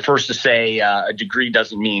first to say a degree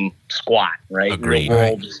doesn't mean squat, right? Agreed. Real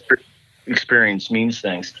world experience means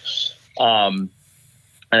things. And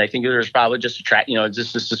I think there's probably just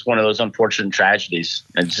this is just one of those unfortunate tragedies.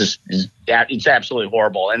 It's absolutely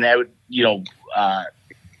horrible. And I would,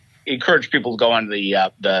 encourage people to go on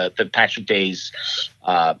the Patrick Day's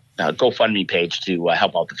GoFundMe page to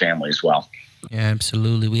help out the family as well. Yeah,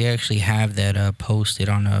 absolutely. We actually have that posted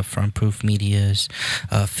on Front Proof Media's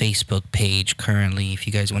Facebook page currently. If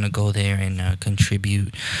you guys want to go there and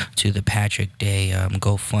contribute to the Patrick Day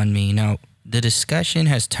GoFundMe. Now, the discussion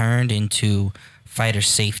has turned into fighter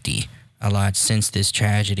safety a lot since this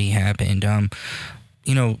tragedy happened.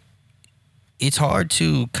 It's hard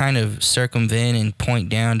to kind of circumvent and point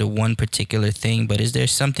down to one particular thing, but is there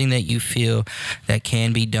something that you feel that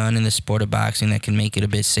can be done in the sport of boxing that can make it a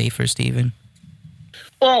bit safer, Stephen?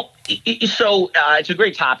 Well, it's a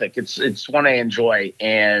great topic. It's one I enjoy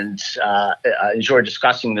and enjoy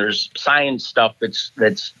discussing. There's science stuff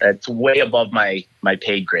that's way above my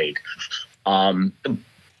pay grade, and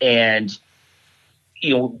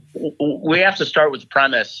we have to start with the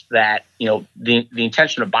premise that the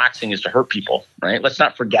intention of boxing is to hurt people, right? Let's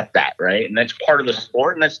not forget that, right? And that's part of the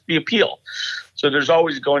sport, and that's the appeal. So there's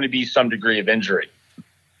always going to be some degree of injury.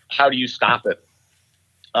 How do you stop it?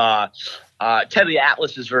 Teddy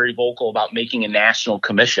Atlas is very vocal about making a national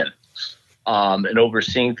commission and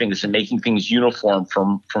overseeing things and making things uniform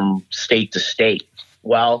from state to state.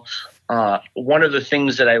 Well, one of the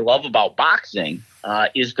things that I love about boxing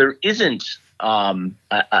is there isn't a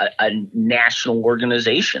national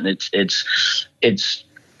organization. It's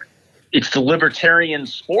the libertarian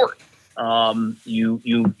sport. You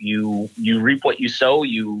reap what you sow.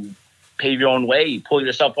 You pave your own way. You pull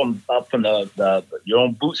yourself up from your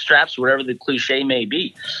own bootstraps, whatever the cliche may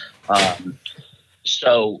be.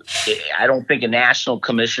 So I don't think a national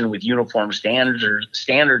commission with uniform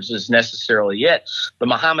standards is necessarily it. The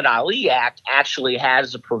Muhammad Ali Act actually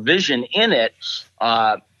has a provision in it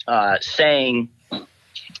saying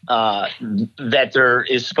that there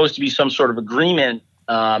is supposed to be some sort of agreement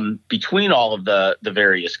between all of the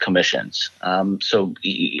various commissions. So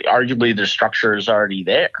arguably the structure is already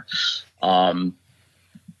there. I'm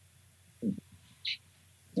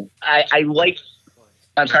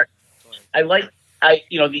sorry.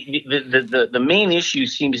 The main issue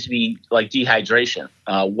seems to be like dehydration,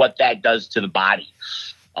 what that does to the body.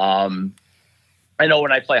 I know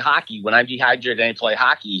when I play hockey, when I'm dehydrated and I play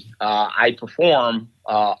hockey, I perform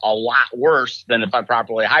a lot worse than if I'm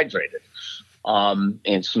properly hydrated.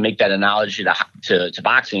 And to make that analogy to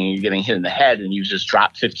boxing, you're getting hit in the head and you just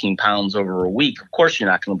drop 15 pounds over a week. Of course, you're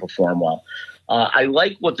not going to perform well. I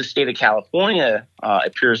like what the state of California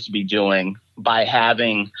appears to be doing by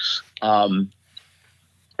having a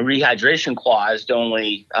rehydration clause. They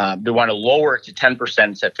want to lower it to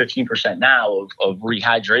 10%. It's at 15% now of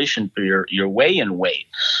rehydration for your weigh-in weight.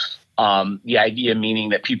 The idea meaning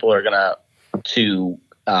that people are going to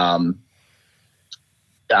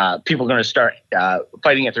start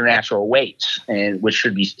fighting at their natural weights, and which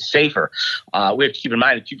should be safer. We have to keep in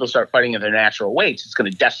mind if people start fighting at their natural weights, it's going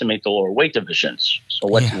to decimate the lower weight divisions. So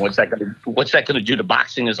what's that going to do to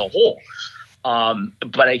boxing as a whole?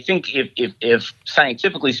 But I think if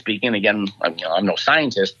scientifically speaking, again, I'm no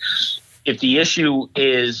scientist, if the issue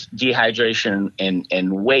is dehydration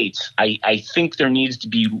and weights, I think there needs to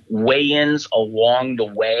be weigh-ins along the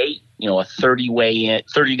way. A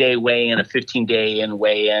 30-day weigh-in, a 15-day in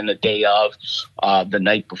weigh-in, a day of, the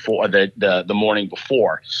night before, the morning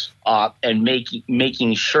before, and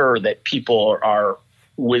making sure that people are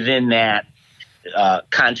within that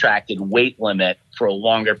contracted weight limit for a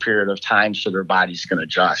longer period of time, so their body's going to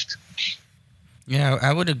adjust. Yeah,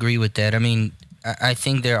 I would agree with that. I mean, I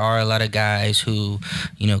think there are a lot of guys who,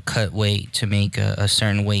 cut weight to make a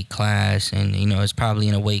certain weight class, and, it's probably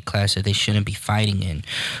in a weight class that they shouldn't be fighting in.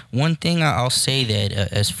 One thing I'll say that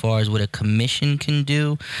as far as what a commission can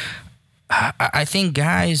do, I think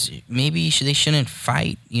guys, maybe they shouldn't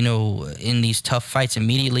fight, in these tough fights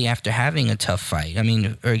immediately after having a tough fight. I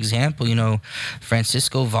mean, for example,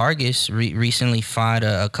 Francisco Vargas recently fought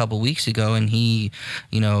a couple weeks ago, and he,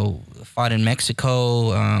 fought in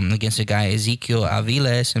Mexico against a guy, Ezequiel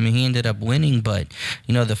Aviles. I mean, he ended up winning, but,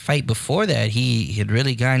 the fight before that, he had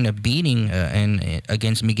really gotten a beating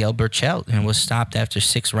against Miguel Burchelt and was stopped after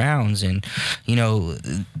 6 rounds. And,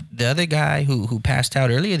 the other guy who passed out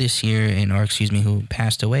earlier this year, who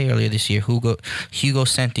passed away earlier this year, Hugo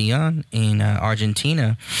Santillon in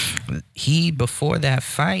Argentina. Before that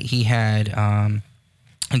fight, he had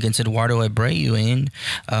against Eduardo Abreu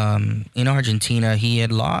in Argentina. He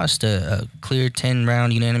had lost a clear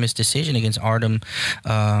 10-round unanimous decision against Artem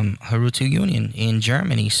Harutyunyan in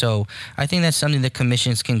Germany. So I think that's something that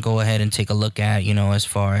commissions can go ahead and take a look at, as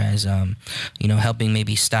far as, helping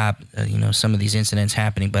maybe stop, some of these incidents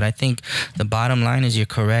happening. But I think the bottom line is you're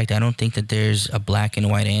correct. I don't think that there's a black and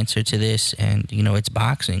white answer to this. And, it's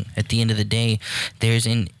boxing. At the end of the day, there's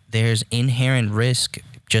inherent risk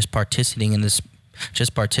just participating in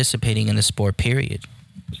the sport, period.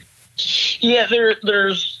 Yeah,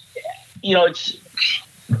 there's, it's,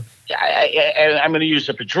 I'm going to use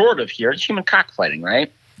a pejorative here. It's human cockfighting,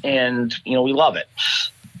 right? And, we love it.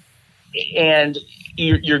 And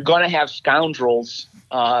you're going to have scoundrels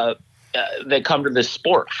that come to this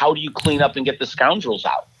sport. How do you clean up and get the scoundrels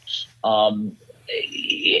out?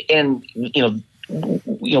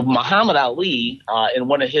 Muhammad Ali, in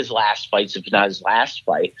one of his last fights, if not his last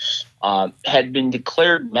fight, had been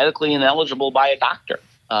declared medically ineligible by a doctor.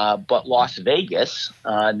 But Las Vegas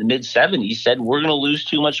in the mid-'70s said, we're going to lose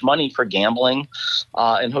too much money for gambling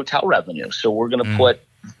and hotel revenue. So we're going to put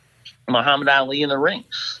Muhammad Ali in the ring.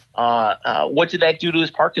 What did that do to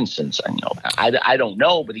his Parkinson's? I don't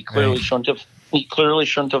know, but he clearly shouldn't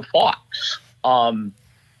have fought.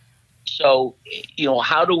 So,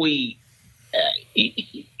 how do we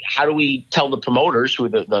tell the promoters, who are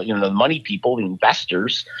the money people, the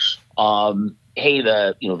investors, hey,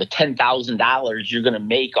 the $10,000 you're going to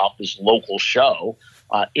make off this local show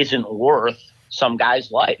isn't worth some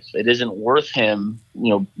guy's life. It isn't worth him,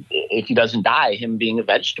 if he doesn't die, him being a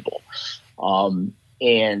vegetable.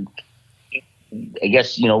 And I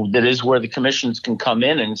guess, that is where the commissions can come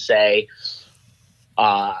in and say,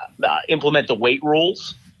 implement the weight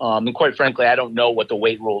rules. And quite frankly, I don't know what the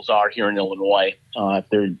weight rules are here in Illinois. I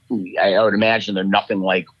would imagine they're nothing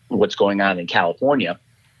like what's going on in California.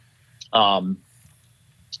 But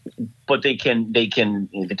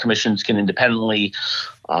the commissions can independently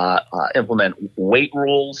implement weight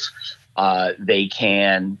rules. They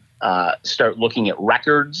can start looking at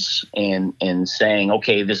records and saying,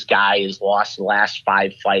 okay, this guy has lost the last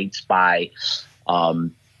 5 fights by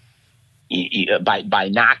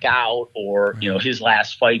knockout, or his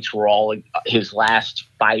last 5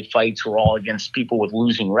 fights were all against people with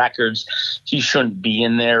losing records. He shouldn't be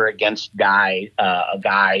in there against a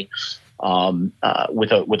guy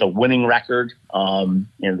with a winning record.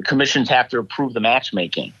 The commissions have to approve the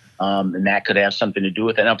matchmaking, and that could have something to do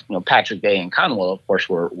with it. Patrick Day and Conwell, of course,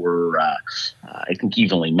 were I think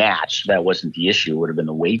evenly matched. That wasn't the issue. It would have been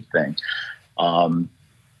the weight thing.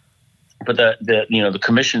 But the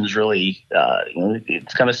commissions really,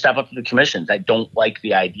 it's going to step up to the commissions. I don't like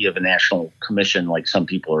the idea of a national commission like some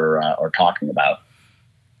people are talking about.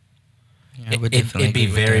 Yeah, it'd be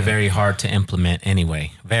very, very hard to implement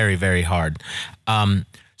anyway. Very, very hard.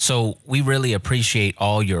 So we really appreciate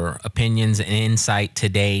all your opinions and insight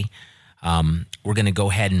today. We're going to go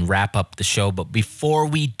ahead and wrap up the show. But before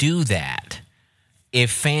we do that,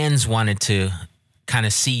 if fans wanted to kind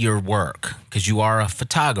of see your work, because you are a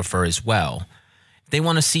photographer as well, if they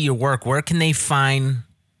want to see your work, where can they find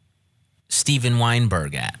Steven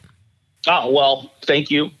Weinberg at? Oh, well,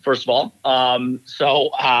 thank you, first of all.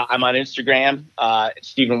 So I'm on Instagram,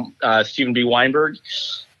 Steven B. Weinberg.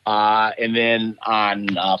 And then on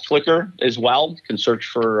Flickr as well. You can search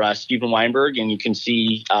for Steven Weinberg, and you can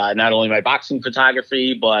see not only my boxing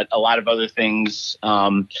photography, but a lot of other things,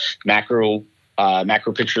 macro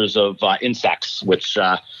pictures of insects, which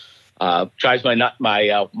drives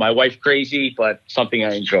my wife crazy, but something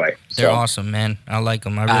I enjoy. They're awesome, man. I like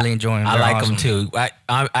them. I really enjoy them. I like them too.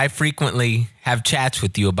 I frequently have chats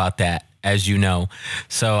with you about that, as you know.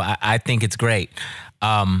 So I think it's great.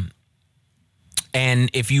 And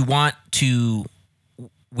if you want to,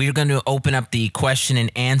 we're going to open up the question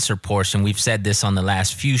and answer portion. We've said this on the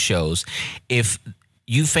last few shows. If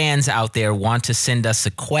you fans out there want to send us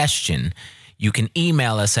a question, you can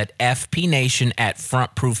email us at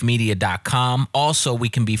fpnation@frontproofmedia.com. Also, we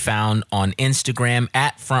can be found on Instagram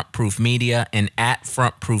at frontproofmedia and at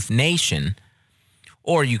frontproofnation.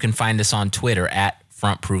 Or you can find us on Twitter at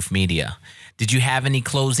frontproofmedia. Did you have any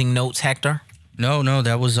closing notes, Hector? No,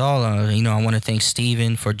 that was all. I want to thank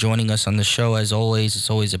Steven for joining us on the show. As always, it's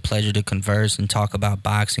always a pleasure to converse and talk about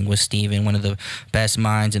boxing with Steven, one of the best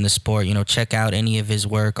minds in the sport. Check out any of his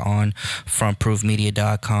work on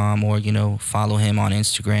frontproofmedia.com, or, follow him on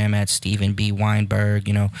Instagram at Steven B. Weinberg.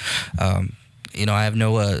 I have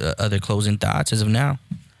no other closing thoughts as of now.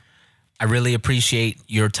 I really appreciate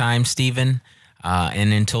your time, Steven.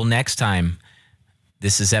 And until next time,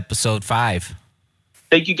 this is episode 5.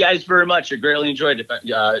 Thank you guys very much. I greatly enjoyed it.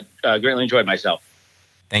 Greatly enjoyed myself.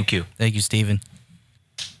 Thank you. Thank you, Steven.